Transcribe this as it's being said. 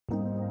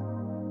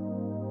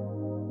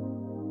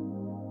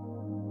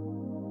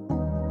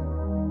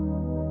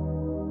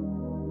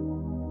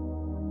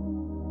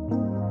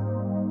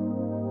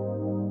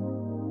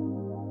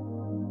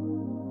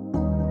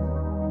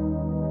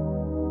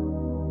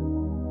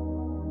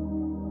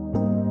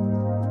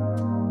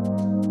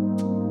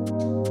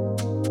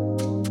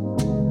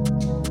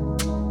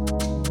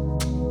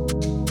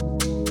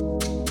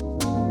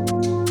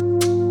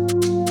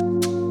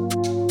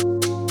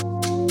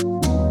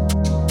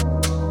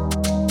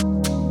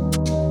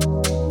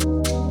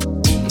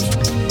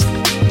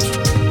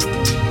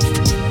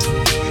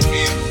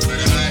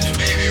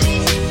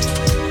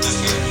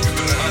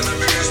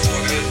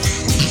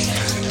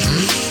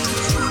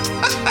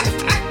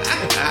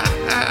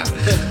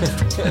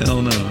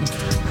Hell no.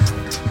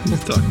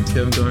 He's talking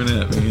Kevin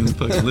Garnett, man. The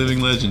fucking living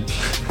legend.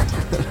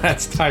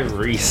 That's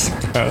Tyrese,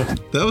 bro.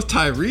 That was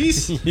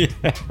Tyrese? Yeah.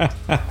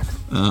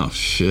 Oh,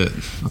 shit.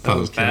 I thought it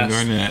was Kevin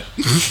Garnett.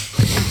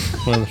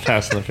 One of the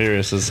Fast and the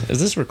Furious is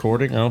this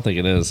recording? I don't think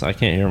it is. I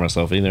can't hear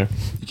myself either.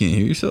 You can't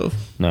hear yourself?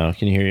 No,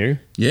 can you hear you?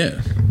 Yeah.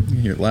 You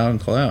can hear it loud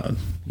and loud.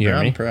 You hear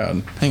loud me? and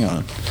proud. Hang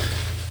on.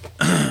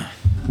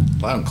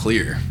 Loud and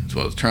clear is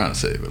what I was trying to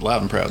say, but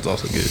loud and proud is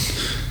also good.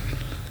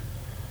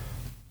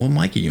 What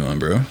mic are you on,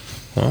 bro?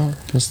 Oh,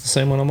 it's the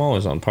same one I'm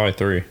always on. Probably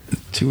 3.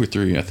 2 or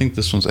 3. I think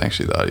this one's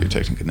actually the Audio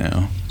Technica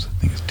now. So I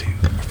think it's 2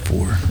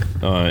 or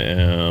 4. I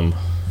am.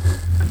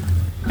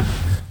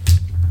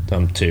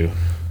 I'm 2.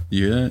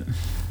 You hear that?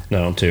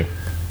 No, I'm 2.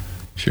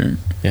 Sure.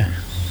 Yeah.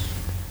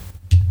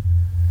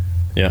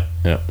 Yeah.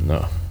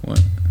 No.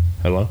 What?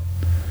 Hello?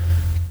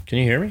 Can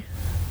you hear me?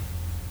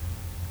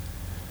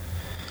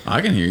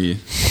 I can hear you.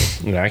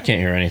 Yeah, I can't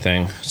hear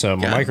anything. So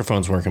my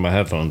microphone's working, my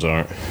headphones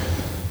aren't.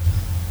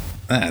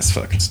 That's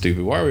fucking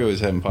stupid. Why are we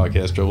always having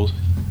podcast troubles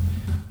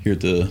here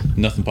at the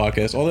Nothing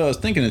Podcast? Although I was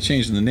thinking of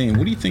changing the name.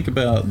 What do you think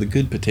about the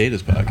Good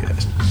Potatoes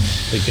Podcast?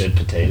 The Good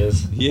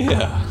Potatoes?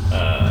 Yeah.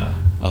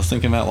 I was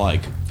thinking about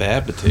like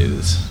bad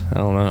potatoes. I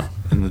don't know.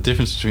 And the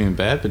difference between a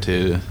bad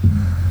potato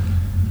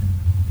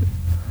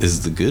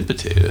is the good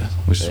potato,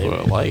 which is what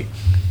I like.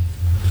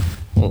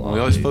 Well, we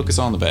always focus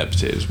on the bad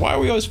potatoes. Why are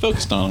we always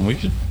focused on them? We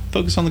should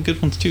focus on the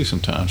good ones too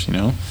sometimes, you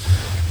know?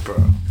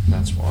 Bro,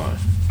 that's why.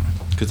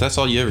 Because that's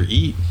all you ever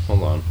eat.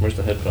 Hold on. Where's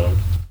the headphone?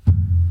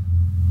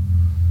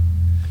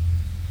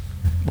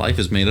 Life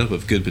is made up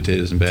of good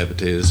potatoes and bad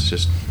potatoes. It's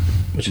just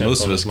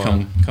most of us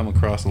come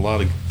across a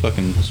lot of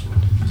fucking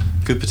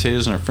good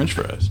potatoes in our french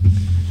fries.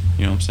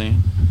 You know what I'm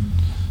saying?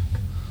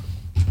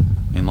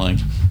 And like,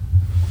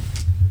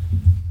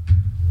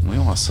 we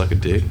don't want to suck a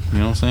dick. You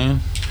know what I'm saying?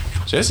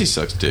 Jesse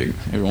sucks dick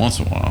every once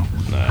in a while.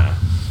 Nah.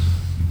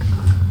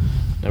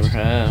 Never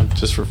have.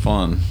 Just for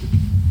fun.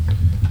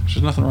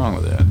 There's nothing wrong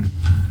with that.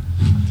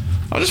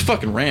 I was just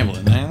fucking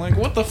rambling, man. Like,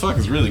 what the fuck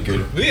is really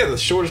good? We have the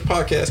shortest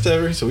podcast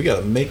ever, so we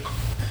gotta make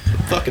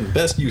the fucking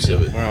best use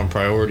of it. We're on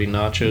Priority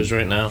Nachos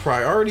right now.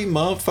 Priority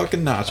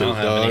motherfucking nachos, I don't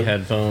have any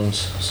headphones,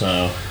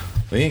 so...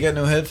 We ain't got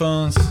no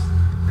headphones.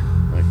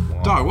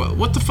 Like, Dog,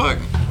 what the fuck?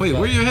 Wait,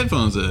 where are your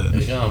headphones at?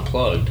 They got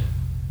unplugged.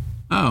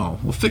 Oh,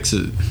 well, fix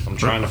it. I'm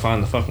trying to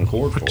find the fucking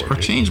cord for it. Or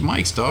change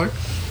mics, dog.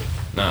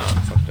 Nah,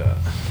 fuck that.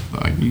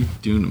 Dog, you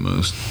doing the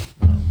most.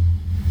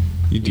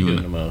 You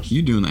doing the most.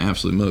 You doing the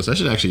absolute most. I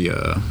should actually,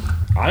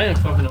 I didn't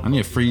fucking know. I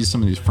need to freeze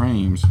some of these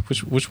frames.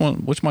 Which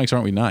mics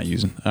aren't we not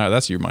using? All right,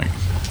 that's your mic.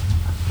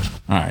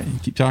 All right,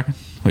 keep talking.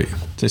 Wait,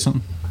 say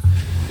something.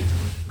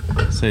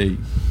 Say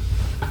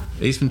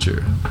Ace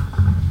Ventura.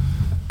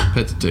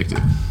 Pet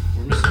Detective.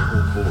 We're missing the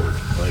whole cord.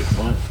 Like,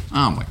 what?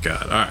 Oh my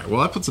god. All right,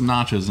 well, I put some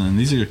nachos in.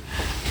 These are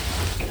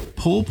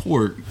pulled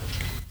pork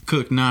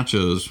cooked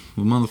nachos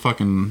with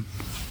motherfucking,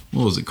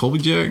 what was it, Colby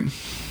Jack?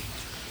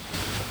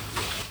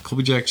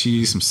 Colby Jack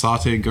cheese, some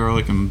sauteed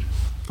garlic, and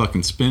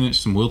fucking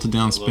spinach, some wilted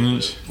down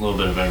spinach. A little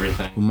bit of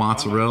everything. With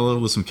mozzarella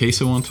with some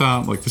queso on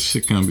top. Like, this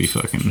shit gonna be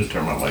fucking... Should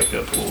turn my mic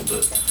up a little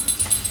bit.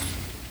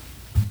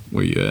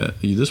 Where you at?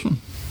 Are you this one?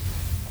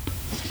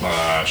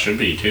 Should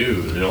be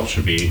too. They all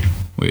should be.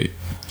 Wait.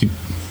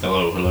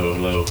 Hello.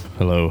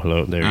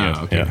 There you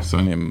go. Okay. Yeah. So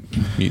I need to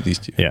mute these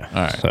two. Yeah.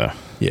 All right. So.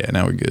 Yeah,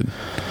 now we're good.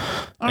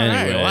 All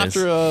right. Well,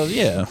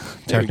 after,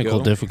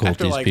 technical difficulties,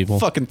 after, like, people.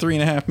 Fucking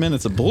 3.5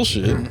 minutes of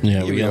bullshit.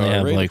 Yeah, we only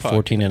have like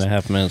 14 and a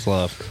half minutes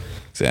left.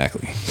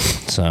 Exactly.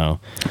 So.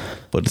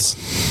 But it's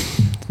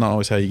not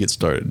always how you get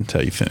started, it's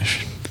how you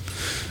finish.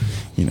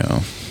 You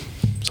know,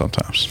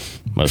 sometimes.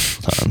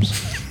 Most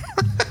times.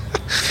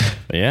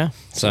 But yeah,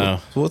 so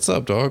what's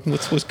up, dog?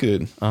 What's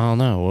good? I don't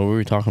know. What were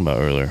we talking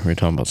about earlier? We were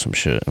talking about some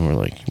shit, and we're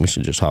like, we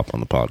should just hop on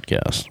the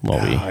podcast while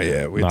we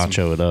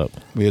nacho it up.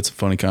 We had some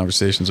funny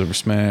conversations over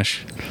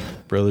Smash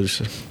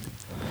Brothers. I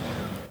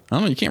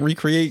don't know. You can't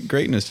recreate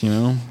greatness, you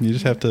know? You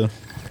just have to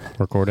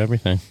record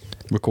everything.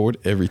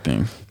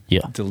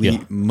 Yeah.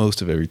 Delete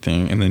most of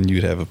everything, and then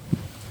you'd have a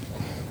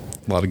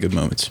lot of good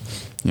moments,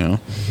 you know?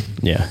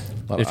 Yeah.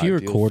 If you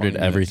recorded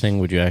everything,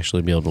 would you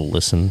actually be able to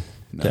listen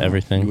to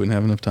everything? You wouldn't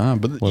have enough time.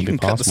 But you can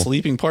cut the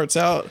sleeping parts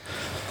out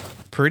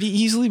pretty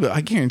easily, but I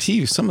guarantee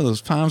you some of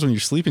those times when you're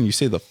sleeping, you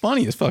say the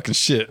funniest fucking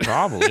shit.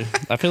 Probably.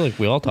 I feel like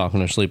we all talk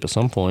in our sleep at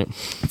some point.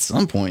 At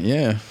some point,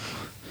 yeah.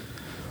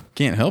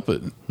 Can't help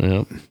it.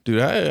 Yep. Dude,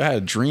 I had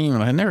a dream,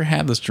 and I never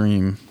had this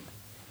dream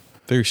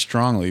very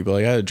strongly, but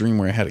like, I had a dream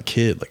where I had a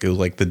kid. Like, it was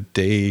like the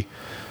day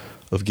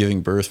of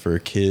giving birth for a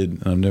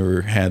kid, and I've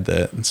never had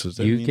that. And so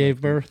you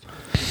gave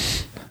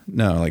birth?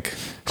 No, like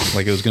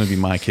it was going to be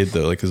my kid,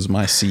 though. Like, it was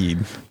my seed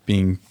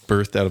being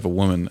birthed out of a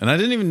woman. And I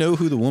didn't even know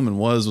who the woman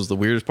was the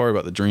weirdest part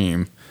about the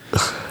dream.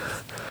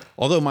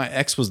 Although my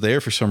ex was there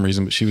for some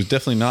reason, but she was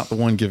definitely not the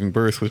one giving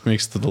birth, which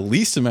makes the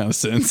least amount of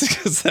sense,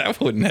 because that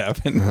wouldn't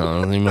happen.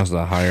 No, he must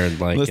have hired,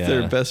 like... Unless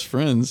they're best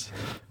friends.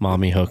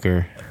 Mommy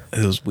hooker.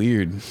 It was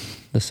weird.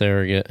 The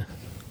surrogate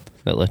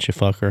that let you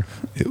fuck her.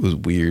 It was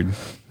weird.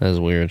 That was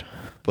weird.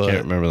 But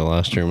can't remember the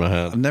last dream I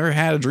had. I've never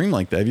had a dream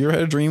like that. Have you ever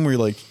had a dream where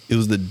like it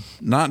was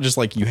not just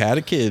like you had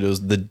a kid, it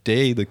was the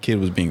day the kid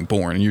was being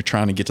born and you're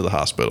trying to get to the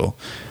hospital?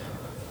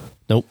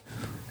 Nope.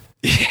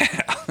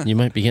 Yeah. You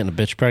might be getting a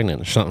bitch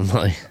pregnant or something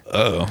like.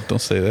 Oh,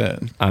 don't say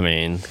that. I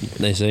mean,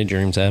 they say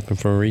dreams happen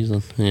for a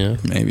reason. Yeah.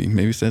 Maybe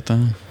it's that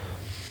time.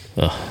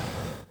 No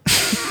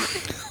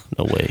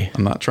way.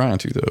 I'm not trying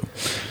to though.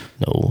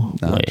 No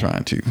way. Not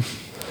trying to.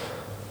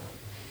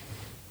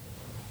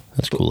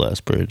 That's a cool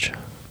ass bridge.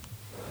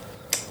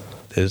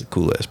 That is a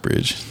cool ass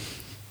bridge.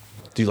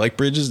 Do you like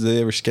bridges? Do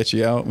they ever sketch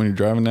you out when you're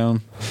driving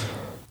down?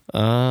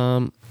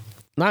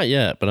 Not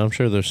yet, but I'm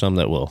sure there's some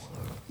that will.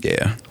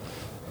 Yeah.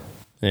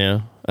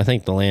 Yeah. I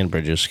think the land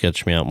bridges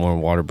sketch me out more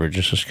than water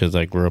bridges just because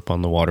I grew up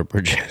on the water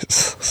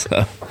bridges.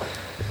 So,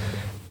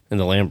 and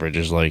the land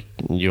bridges, like,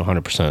 you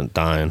 100%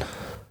 dying.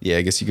 Yeah,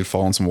 I guess you could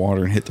fall in some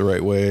water and hit the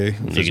right way. You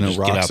can just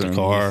get out the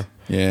car.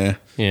 Yeah.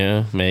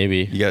 Yeah,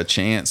 maybe. You got a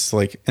chance.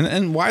 Like,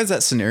 and why is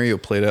that scenario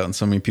played out in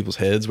so many people's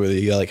heads where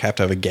you like have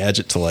to have a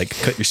gadget to like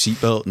cut your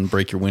seatbelt and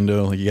break your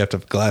window? Like you have to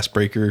have a glass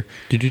breaker.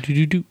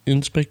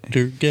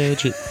 Inspector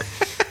Gadget.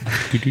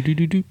 You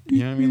know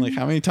what I mean? Like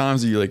how many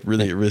times are you like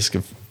really at risk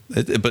of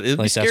it? But it'd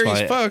be scary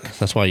as fuck.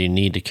 That's why you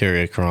need to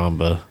carry a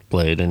karambit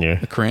blade in your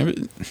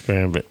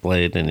karambit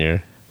blade in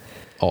your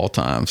all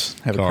times.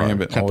 Have car. A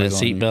karambit. Cut that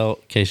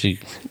seatbelt in case you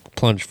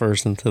plunge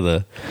first into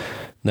the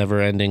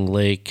never-ending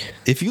lake.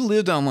 If you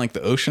lived on like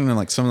the ocean and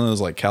like some of those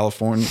like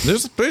California,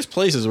 there's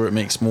places where it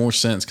makes more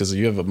sense because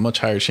you have a much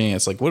higher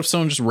chance. Like, what if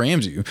someone just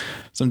rams you?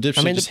 Some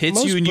dipshit just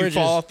hits you and you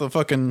fall off the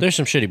fucking. There's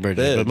some shitty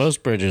bridges, bed. But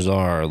most bridges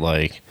are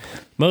like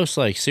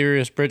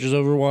serious bridges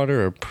over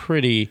water are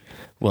pretty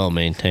well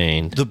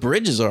maintained. The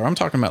bridges are. I'm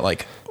talking about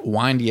like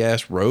windy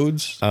ass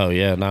roads. Oh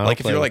yeah, no. Like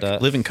if you're like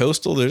living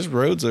coastal, there's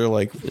roads that are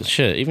like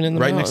shit. Even in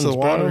the right mountains, next to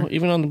the water, bro,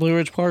 even on the Blue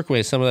Ridge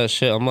Parkway, some of that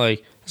shit. I'm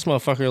like. This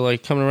motherfucker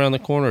like coming around the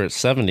corner at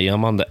 70.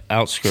 I'm on the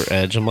outskirt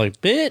edge. I'm like,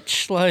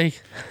 bitch,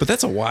 like. But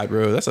that's a wide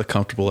road. That's a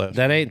comfortable edge.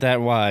 That ain't that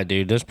wide,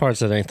 dude. There's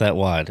parts that ain't that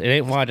wide. It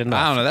ain't wide enough.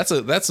 I don't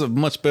know. That's a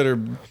much better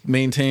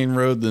maintained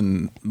road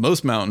than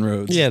most mountain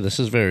roads. Yeah, this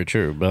is very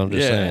true. But I'm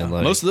just saying,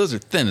 like, most of those are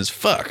thin as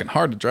fuck and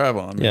hard to drive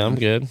on. Man. Yeah, I'm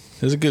good.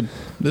 There's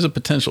a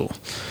potential.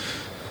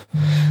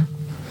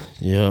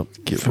 Yep,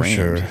 get for rammed,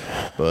 sure.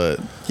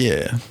 But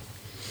yeah,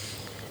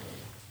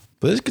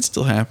 but it could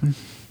still happen.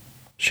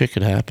 Shit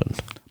could happen.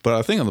 But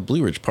I think on the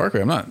Blue Ridge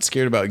Parkway, I'm not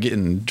scared about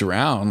getting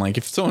drowned. Like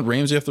if someone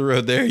rams you off the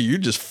road there, you're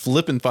just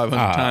flipping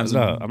 500 times.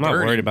 No, I'm not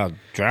worried about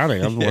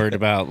drowning. I'm worried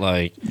about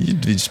like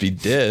you'd just be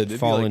dead.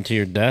 Falling to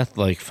your death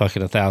like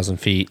fucking 1,000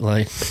 feet.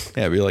 Like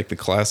yeah, it'd be like the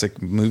classic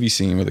movie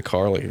scene where the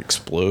car like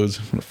explodes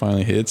when it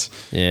finally hits.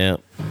 Yeah,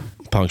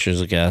 punctures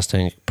the gas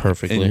tank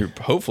perfectly. And you're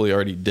hopefully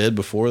already dead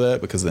before that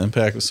because the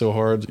impact was so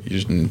hard.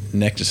 Your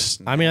neck just.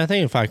 I mean, I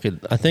think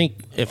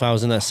if I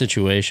was in that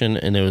situation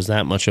and it was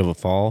that much of a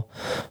fall,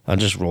 I'd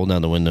just roll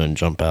down the window and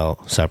jump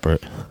out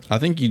separate. I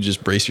think you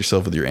just brace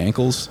yourself with your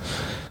ankles.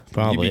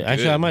 Probably.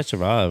 Actually, I might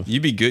survive.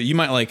 You'd be good. You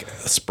might like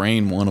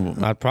sprain one of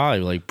them. I'd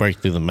probably like break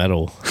through the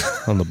metal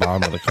on the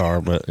bottom of the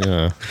car, but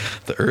yeah.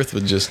 The earth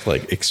would just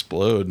like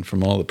explode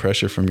from all the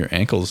pressure from your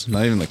ankles,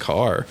 not even the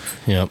car.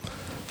 Yep.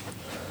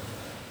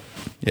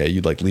 Yeah,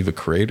 you'd like leave a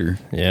crater.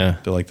 Yeah.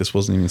 Feel like this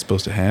wasn't even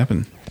supposed to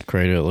happen.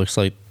 Crater, it looks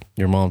like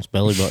your mom's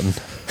belly button.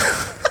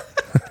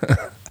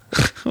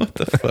 What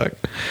the fuck?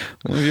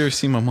 When have you ever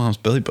seen my mom's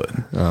belly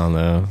button? Oh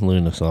no,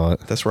 Luna saw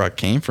it. That's where I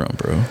came from,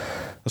 bro.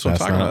 That's what I'm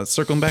talking about.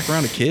 Circling back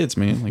around to kids,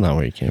 man. Like, not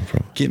where you came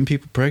from. Getting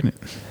people pregnant.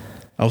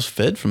 I was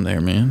fed from there,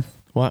 man.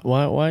 Why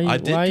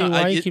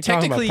you keep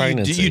talking about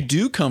pregnancy? You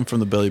do come from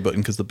the belly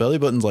button because the belly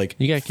button's like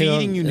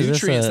feeding you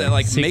nutrients that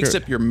like makes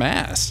up your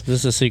mass. Is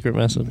this a secret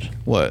message?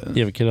 What? Do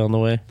you have a kid on the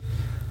way?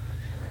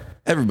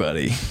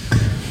 Everybody.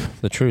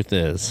 The truth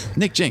is,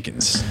 Nick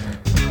Jenkins.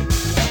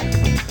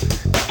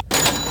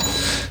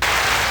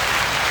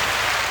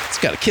 He's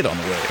got a kid on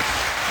the way.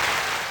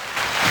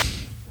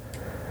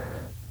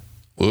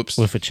 Whoops.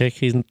 With a chick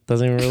he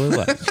doesn't even really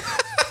like.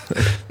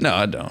 No,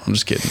 I don't. I'm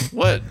just kidding.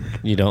 What?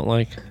 You don't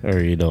like, or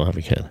you don't have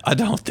a kid? I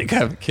don't think I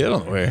have a kid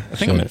on the way. I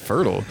think I'm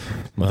infertile.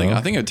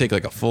 I think it would take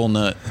like a full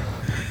nut.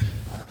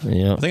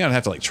 Yeah. I think I'd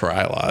have to like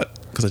try a lot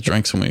because I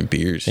drank so many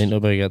beers. Ain't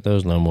nobody got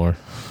those no more.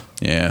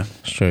 Yeah.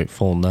 Straight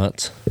full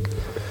nuts.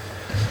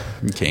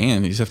 You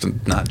can. You just have to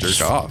not jerk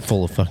off.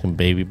 Full of fucking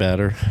baby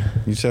batter.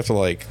 You just have to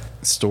like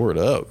store it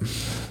up.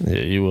 Yeah,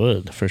 you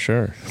would for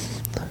sure.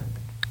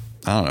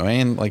 I don't know,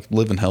 and like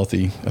living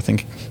healthy, I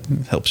think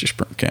it helps your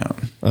sperm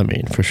count. I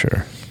mean, for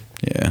sure.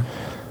 Yeah.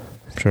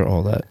 I'm sure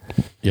all that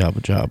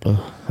yabba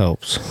jabba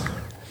helps.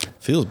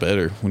 Feels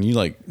better when you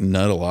like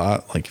nut a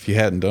lot. Like if you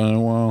hadn't done it in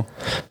a while.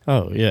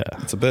 Oh, yeah.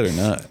 It's a better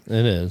nut.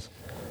 It is.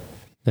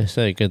 They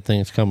say good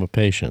things come with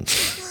patience.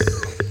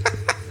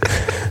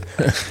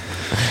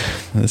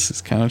 This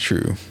is kind of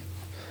true.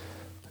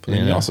 But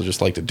then you also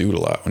just like to do it a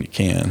lot when you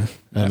can.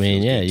 I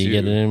mean, yeah, you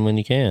get it in when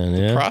you can.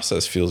 The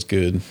process feels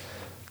good.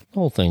 The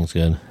whole thing's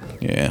good.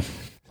 Yeah.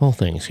 The whole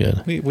thing's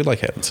good. We like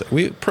having sex.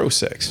 Pro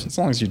sex, as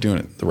long as you're doing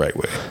it the right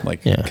way.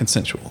 Like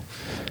consensual.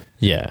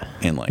 Yeah.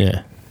 And like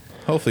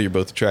hopefully you're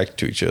both attracted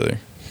to each other.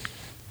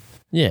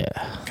 Yeah.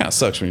 Kind of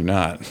sucks when you're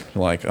not.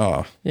 You're like,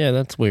 oh. Yeah,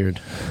 that's weird.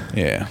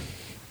 Yeah.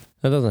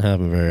 That doesn't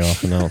happen very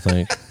often, I don't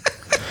think.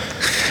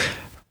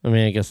 I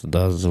mean, I guess it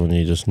does when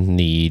you just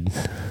need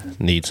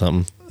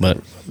something. But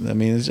I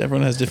mean,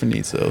 everyone has different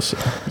needs, though. So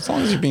as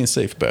long as you're being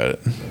safe about it.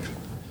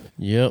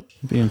 Yep.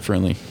 Being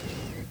friendly.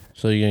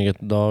 So you gonna get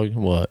the dog?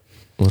 What?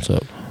 What's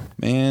up?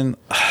 Man,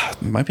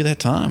 it might be that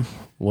time.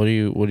 What do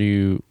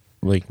you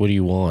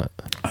want?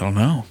 I don't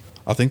know.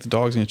 I think the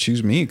dog's going to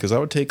choose me because I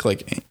would take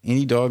like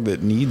any dog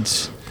that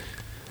needs.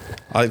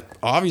 I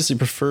obviously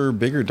prefer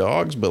bigger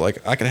dogs, but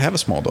like I could have a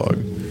small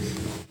dog.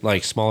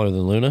 Like smaller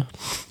than Luna?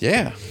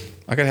 Yeah.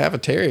 I could have a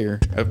terrier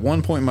at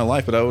one point in my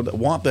life, but I would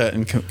want that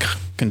in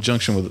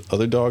conjunction with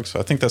other dogs. So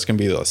I think that's going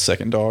to be the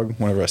second dog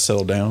whenever I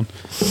settle down.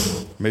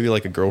 Maybe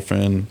like a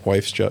girlfriend,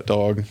 wife's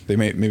dog.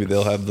 Maybe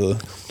they'll have the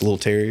little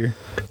terrier.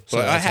 So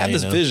I had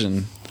this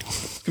vision.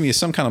 It's going to be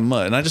some kind of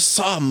mutt. And I just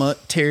saw a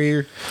mutt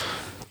terrier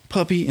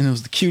puppy, and it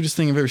was the cutest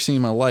thing I've ever seen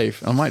in my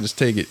life. I might just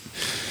take it.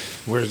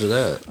 Where's it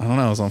at? I don't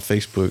know. It was on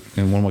Facebook,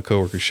 and one of my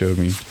coworkers showed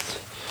me.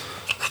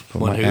 I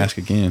might ask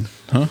again.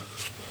 Huh?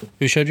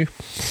 Who showed you?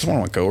 It's one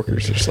of my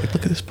coworkers. They're just like,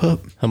 look at this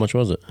pup. How much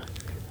was it?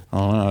 I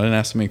don't know. I didn't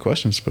ask so many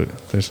questions, but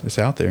it's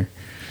out there.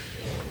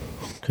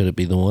 Could it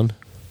be the one?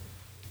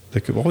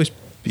 There could always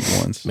be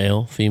ones.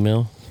 Male,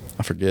 female?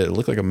 I forget. It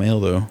looked like a male,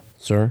 though.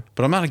 Sir?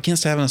 But I'm not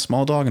against having a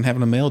small dog and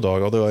having a male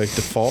dog, although I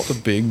default to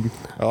big.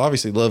 I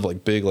obviously love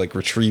like big, like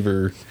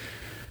retriever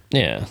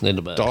Yeah, they're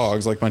the best.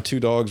 dogs. Like my two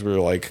dogs were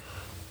like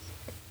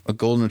a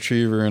golden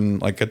retriever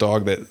and like a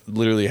dog that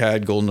literally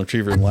had golden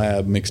retriever and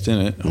lab mixed in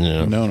it.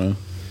 Yeah. Nona,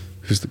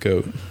 who's the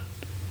goat.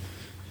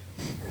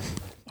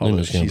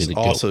 Luna's gonna be She's the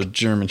also goat.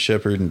 German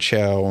Shepherd and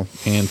Chow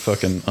and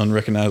fucking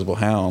unrecognizable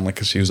hound. Like,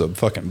 'cause she was a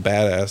fucking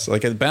badass.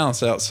 Like, it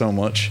balanced out so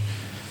much.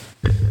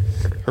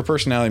 Her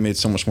personality made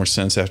so much more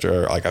sense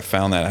after like I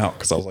found that out,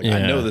 because I was like, I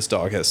Yeah. know this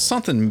dog has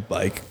something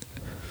like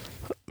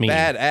mean,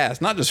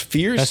 badass, not just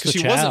fierce, that's because the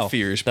she chow. wasn't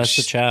fierce. That's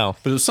the chow.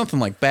 But it was something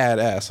like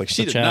badass. Like,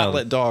 she the did not chow.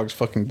 let dogs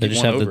fucking They get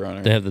just one have over on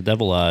her. they have the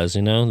devil eyes,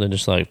 you know? They're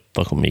just like,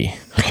 fuck with me.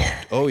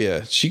 Oh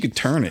yeah, she could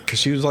turn it because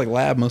she was like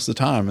lab most of the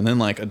time. And then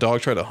like a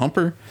dog tried to hump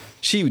her,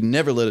 she would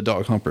never let a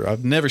dog hump her.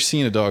 I've never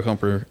seen a dog hump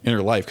her in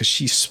her life because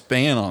she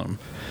span on them.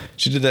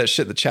 She did that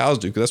shit the chows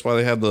do, because that's why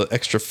they have the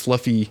extra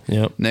fluffy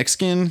Yep. neck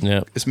skin.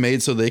 Yep. It's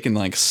made so they can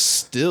like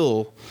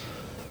still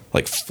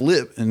like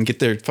flip and get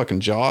their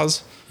fucking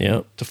jaws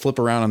Yep. to flip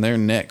around on their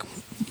neck.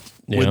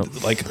 Yep.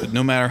 With, like,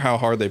 no matter how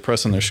hard they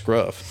press on their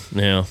scruff.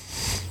 Yeah.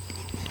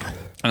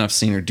 And I've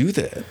seen her do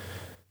that.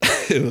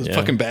 It was Yeah.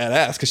 fucking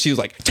badass because she was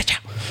like, cha-cha.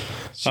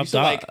 She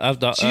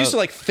used to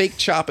like fake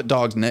chop at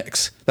dogs'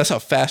 necks. That's how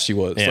fast she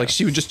was. Yeah. Like,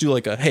 she would just do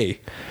like a, hey,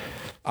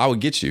 I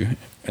would get you.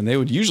 And they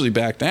would usually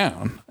back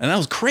down. And that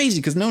was crazy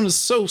because Nona's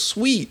so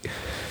sweet.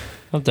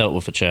 I've dealt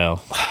with a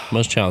chow.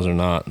 Most chows are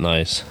not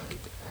nice.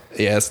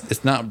 Yeah,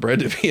 it's not bred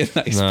to be a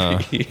nice No.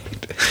 breed.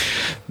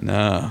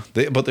 No.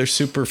 But they're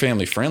super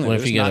family friendly. What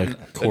if you They're get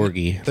not- a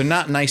corgi? They're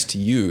not nice to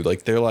you.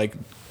 Like, they're like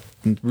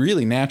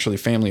really naturally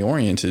family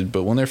oriented.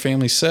 But when their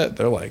family's set,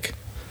 they're like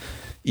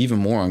even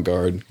more on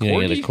guard. You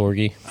gonna get a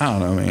corgi? I don't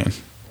know, man.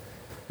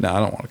 No, I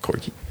don't want a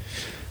corgi.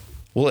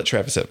 We'll let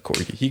Travis have a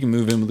corgi. He can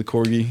move in with the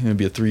corgi. It'll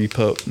be a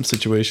 3-pup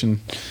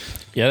situation.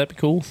 Yeah, that'd be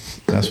cool.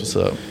 That's what's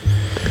up.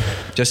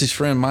 Jesse's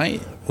friend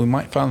we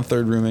might find a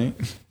third roommate.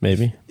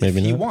 Maybe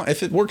not.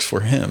 If it works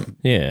for him.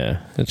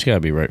 Yeah, it's got to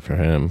be right for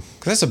him.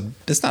 Because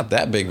it's not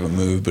that big of a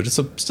move, but it's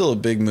still a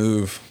big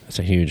move. It's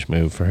a huge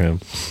move for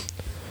him.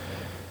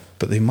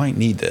 But they might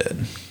need that.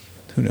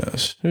 Who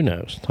knows? Who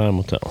knows? Time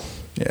will tell.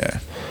 Yeah.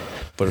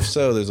 But if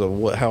so, there's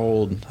how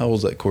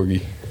old's that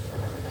corgi?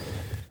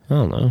 I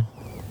don't know.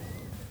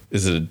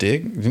 Is it a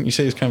dig? Didn't you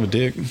say he's kind of a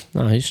dig?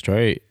 No, he's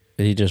straight.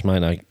 He just might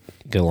not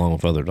get along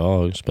with other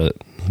dogs, but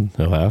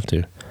he'll have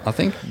to. I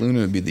think Luna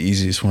would be the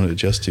easiest one to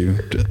adjust to.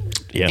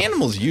 Yeah.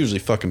 Animals usually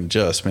fucking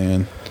adjust,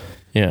 man.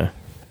 Yeah.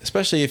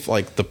 Especially if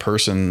like the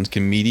person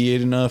can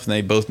mediate enough and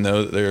they both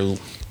know that they're,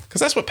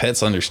 because that's what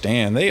pets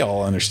understand. They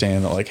all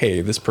understand that, like,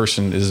 hey, this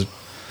person is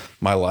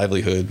my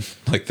livelihood.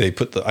 Like,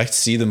 I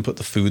see them put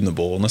the food in the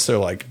bowl, unless they're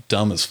like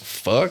dumb as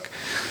fuck.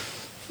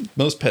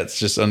 Most pets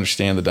just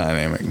understand the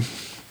dynamic.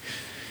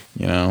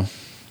 You know,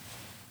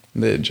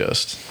 they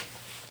adjust.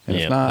 And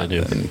Yeah, if not, they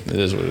do. then it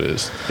is what it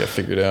is. You got to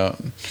figure it out.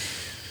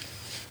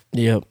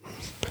 Yep.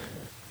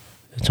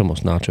 It's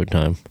almost nacho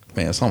time.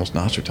 Man, it's almost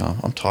nacho time.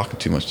 I'm talking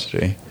too much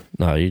today.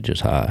 No, you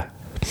just high.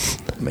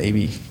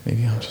 Maybe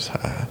I'm just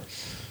high.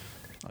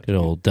 Good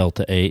old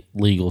Delta 8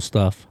 legal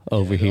stuff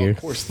over here.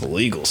 Of course, the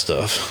legal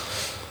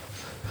stuff.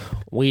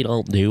 We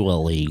don't do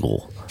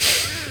illegal.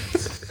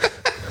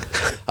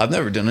 I've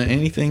never done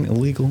anything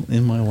illegal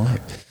in my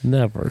life.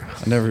 Never.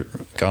 I've never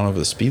gone over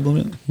the speed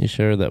limit. You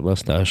sure that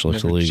mustache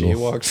looks Never illegal?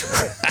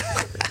 jaywalked.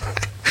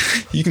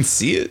 You can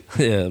see it.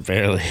 Yeah,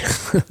 barely.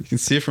 You can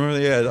see it from over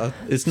there. Yeah,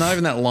 it's not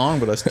even that long,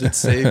 but I did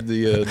save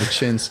the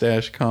chin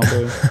stash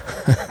combo.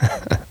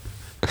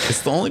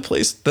 It's the only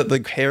place that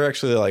the hair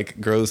actually like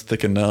grows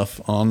thick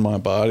enough on my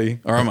body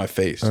or on my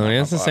face. I not mean,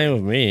 my it's the body. same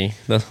with me.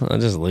 I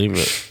just leave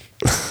it.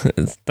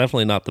 It's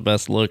definitely not the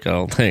best look, I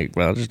don't think,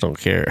 but I just don't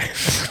care.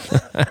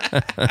 It's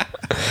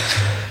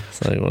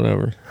like,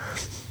 whatever.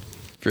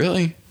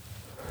 Really?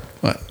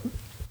 What?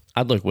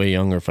 I'd look way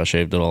younger if I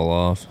shaved it all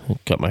off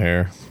and cut my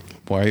hair.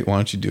 Why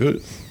don't you do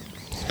it?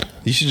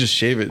 You should just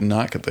shave it and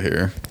not cut the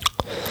hair.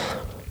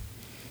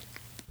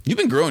 You've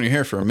been growing your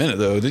hair for a minute,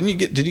 though. Did you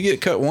get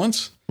it cut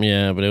once?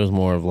 Yeah, but it was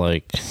more of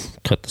like,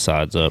 cut the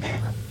sides up.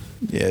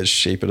 Yeah, just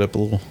shape it up a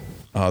little.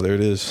 Oh, there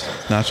it is.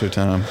 Nacho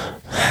time.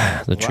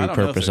 The true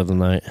purpose of the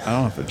night. I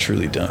don't know if they're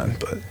truly done,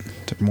 but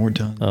they're more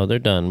done. Oh, they're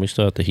done. We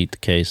still have to heat the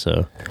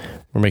queso.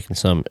 We're making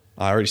some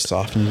I already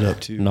softened it up,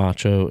 too.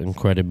 nacho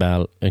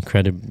incredible.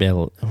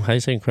 How do you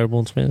say incredible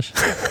in Spanish?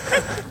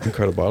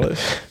 Incredible.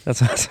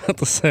 That's what I was about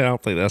to say. I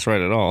don't think that's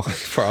right at all.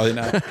 Probably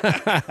not.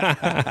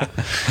 It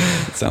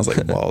sounds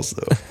like balls,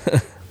 though.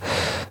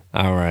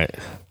 All right,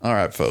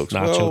 folks.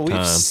 Nacho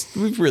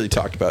time. We've really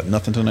talked about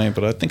nothing tonight,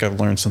 but I think I've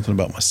learned something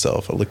about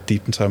myself. I looked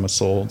deep inside my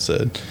soul and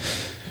said,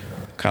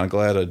 I'm kind of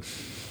glad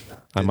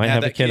I might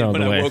have a kid on the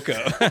way. When I woke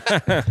up.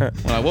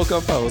 When I woke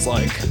up, I was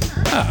like,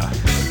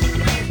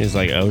 He's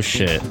like, oh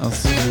shit,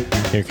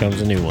 here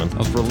comes a new one. I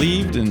was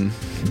relieved and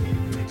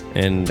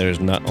there's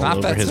nut all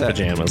over his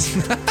pajamas.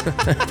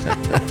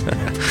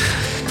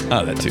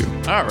 Oh, that too.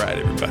 All right,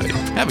 everybody.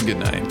 Have a good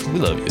night. We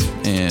love you.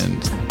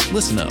 And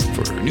listen up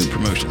for new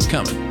promotions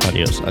coming.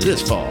 Adios.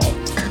 This fall.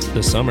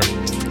 This summer.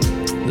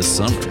 This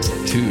summer,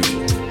 too.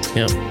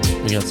 Yep.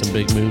 We got some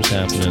big moves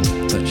happening.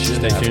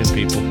 Stay tuned,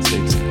 people.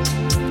 Stay tuned.